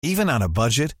Even on a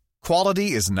budget,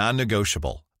 quality is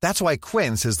non-negotiable. That's why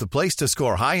Quince is the place to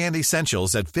score high-end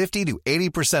essentials at 50 to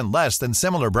 80% less than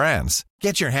similar brands.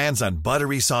 Get your hands on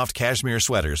buttery soft cashmere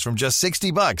sweaters from just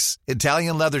 $60,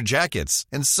 Italian leather jackets,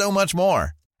 and so much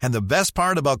more. And the best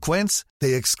part about Quince,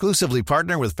 they exclusively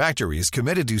partner with factories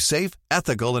committed to safe,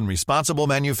 ethical, and responsible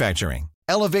manufacturing.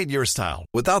 Elevate your style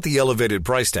without the elevated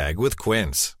price tag with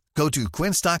Quince. Go to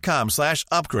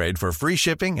quince.com/upgrade for free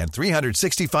shipping and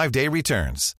 365-day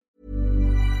returns.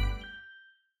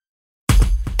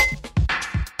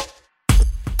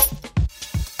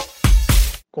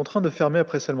 Contraints de fermer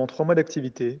après seulement 3 mois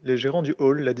d'activité, les gérants du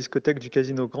hall, la discothèque du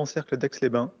casino Grand Cercle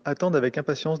d'Aix-les-Bains, attendent avec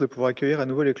impatience de pouvoir accueillir à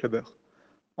nouveau les clubbers.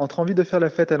 Entre envie de faire la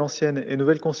fête à l'ancienne et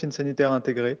nouvelles consignes sanitaires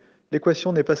intégrées,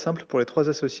 l'équation n'est pas simple pour les 3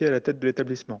 associés à la tête de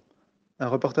l'établissement. Un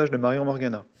reportage de Marion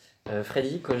Morgana.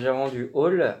 Freddy, co-gérant du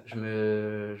hall, je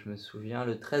me souviens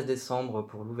le 13 décembre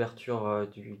pour l'ouverture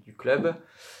du club.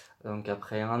 Donc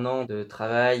après un an de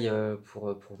travail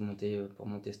pour monter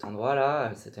cet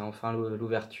endroit-là, c'était enfin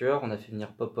l'ouverture. On a fait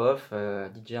venir Pop-Off,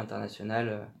 DJ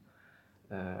international,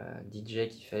 DJ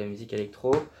qui fait musique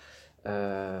électro.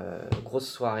 Grosse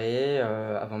soirée,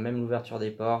 avant même l'ouverture des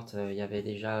portes, il y avait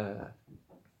déjà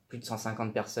plus de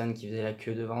 150 personnes qui faisaient la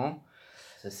queue devant.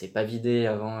 Ça s'est pas vidé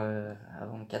avant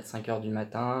 4-5 heures du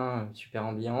matin, super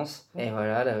ambiance. Et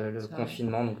voilà, le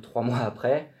confinement, donc 3 mois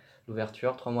après,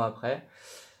 l'ouverture, 3 mois après.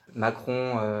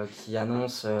 Macron qui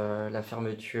annonce la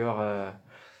fermeture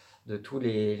de tous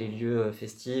les lieux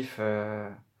festifs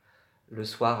le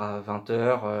soir à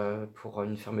 20h pour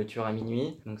une fermeture à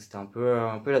minuit. Donc c'était un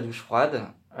peu la douche froide.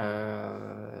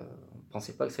 On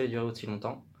pensait pas que ça allait durer aussi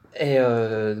longtemps. Et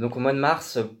donc au mois de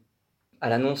mars, à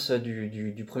l'annonce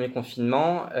du premier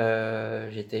confinement,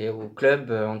 j'étais au club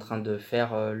en train de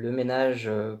faire le ménage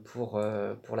pour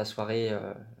la soirée.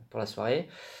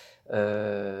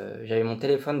 J'avais mon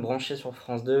téléphone branché sur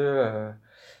France 2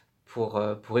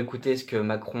 pour écouter ce que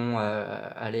Macron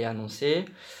allait annoncer.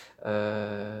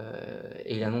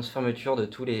 Et il annonce la fermeture de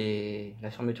tous les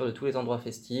endroits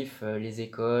festifs, les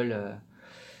écoles,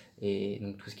 et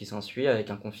donc tout ce qui s'ensuit, avec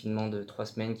un confinement de 3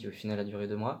 semaines qui au final a duré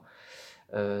 2 mois.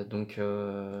 Donc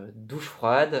douche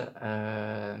froide,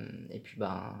 et puis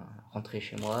rentrer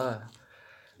chez moi,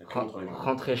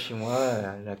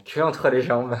 la queue entre les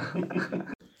jambes.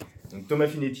 Donc Thomas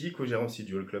Finetti, co-gérant aussi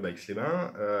du Hall Club à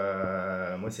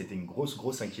Aix-les-Bains. Moi, c'était une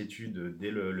grosse inquiétude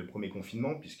dès le premier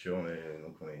confinement, puisqu'on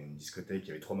est une discothèque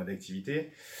qui avait 3 mois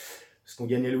d'activité. Ce qu'on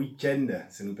gagnait le week-end,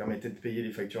 ça nous permettait de payer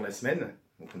les factures la semaine.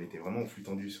 Donc on était vraiment en flux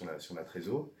tendu sur la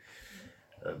trésor.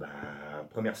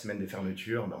 Première semaine de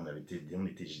fermeture, on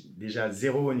était déjà à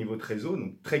 0 au niveau trésor,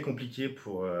 donc très compliqué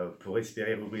pour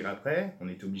espérer rouvrir après. On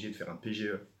était obligé de faire un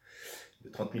PGE de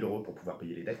 30 000 € pour pouvoir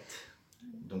payer les dettes.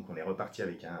 Donc on est reparti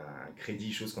avec un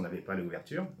crédit, chose qu'on n'avait pas à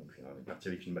l'ouverture. Donc on est parti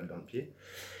avec une balle dans le pied.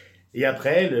 Et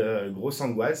après, la grosse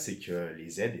angoisse, c'est que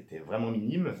les aides étaient vraiment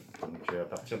minimes. Donc à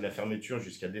partir de la fermeture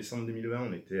jusqu'à décembre 2020,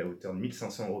 on était à hauteur de 1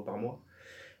 500 € par mois.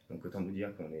 Donc autant vous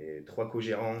dire qu'on est 3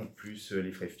 co-gérants, plus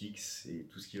les frais fixes et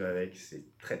tout ce qui va avec, c'est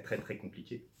très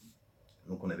compliqué.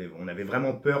 Donc on avait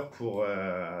vraiment peur pour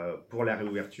la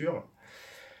réouverture.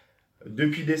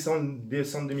 Depuis décembre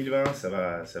 2020, ça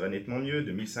va nettement mieux.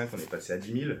 2005, on est passé à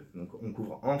 10 000. Donc on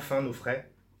couvre enfin nos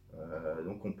frais.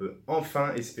 Donc on peut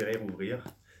enfin espérer rouvrir.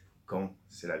 Quand ?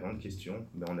 C'est la grande question.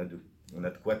 On a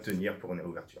de quoi tenir pour une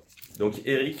réouverture. Donc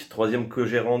Eric, 3e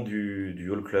co-gérant du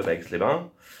Hall Club à Aix-les-Bains.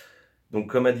 Donc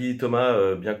comme a dit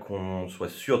Thomas, bien qu'on soit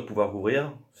sûr de pouvoir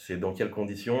rouvrir, c'est dans quelles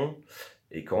conditions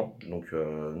et quand ? Donc nous,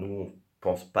 on ne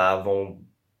pense pas avant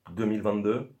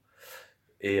 2022.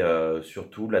 Et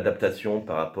surtout l'adaptation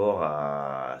par rapport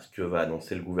à ce que va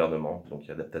annoncer le gouvernement. Donc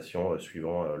l'adaptation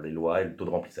suivant les lois et le taux de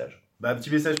remplissage.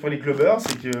 Petit message pour les clubbers,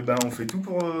 c'est que on fait tout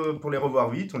pour les revoir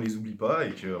vite, on les oublie pas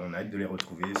et qu'on a hâte de les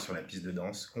retrouver sur la piste de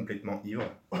danse complètement ivre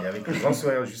et avec un grand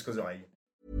sourire jusqu'aux oreilles.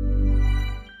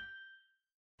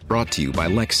 Brought to you by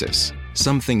Lexus.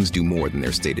 Some things do more than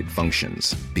their stated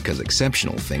functions, because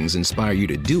exceptional things inspire you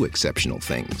to do exceptional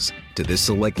things. To this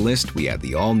select list, we add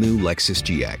the all-new Lexus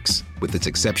GX. With its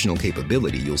exceptional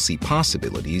capability, you'll see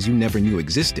possibilities you never knew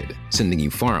existed, sending you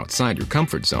far outside your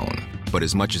comfort zone. But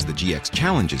as much as the GX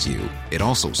challenges you, it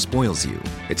also spoils you.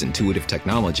 Its intuitive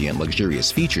technology and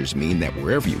luxurious features mean that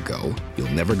wherever you go, you'll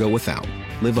never go without.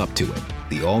 Live up to it.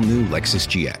 The all-new Lexus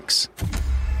GX.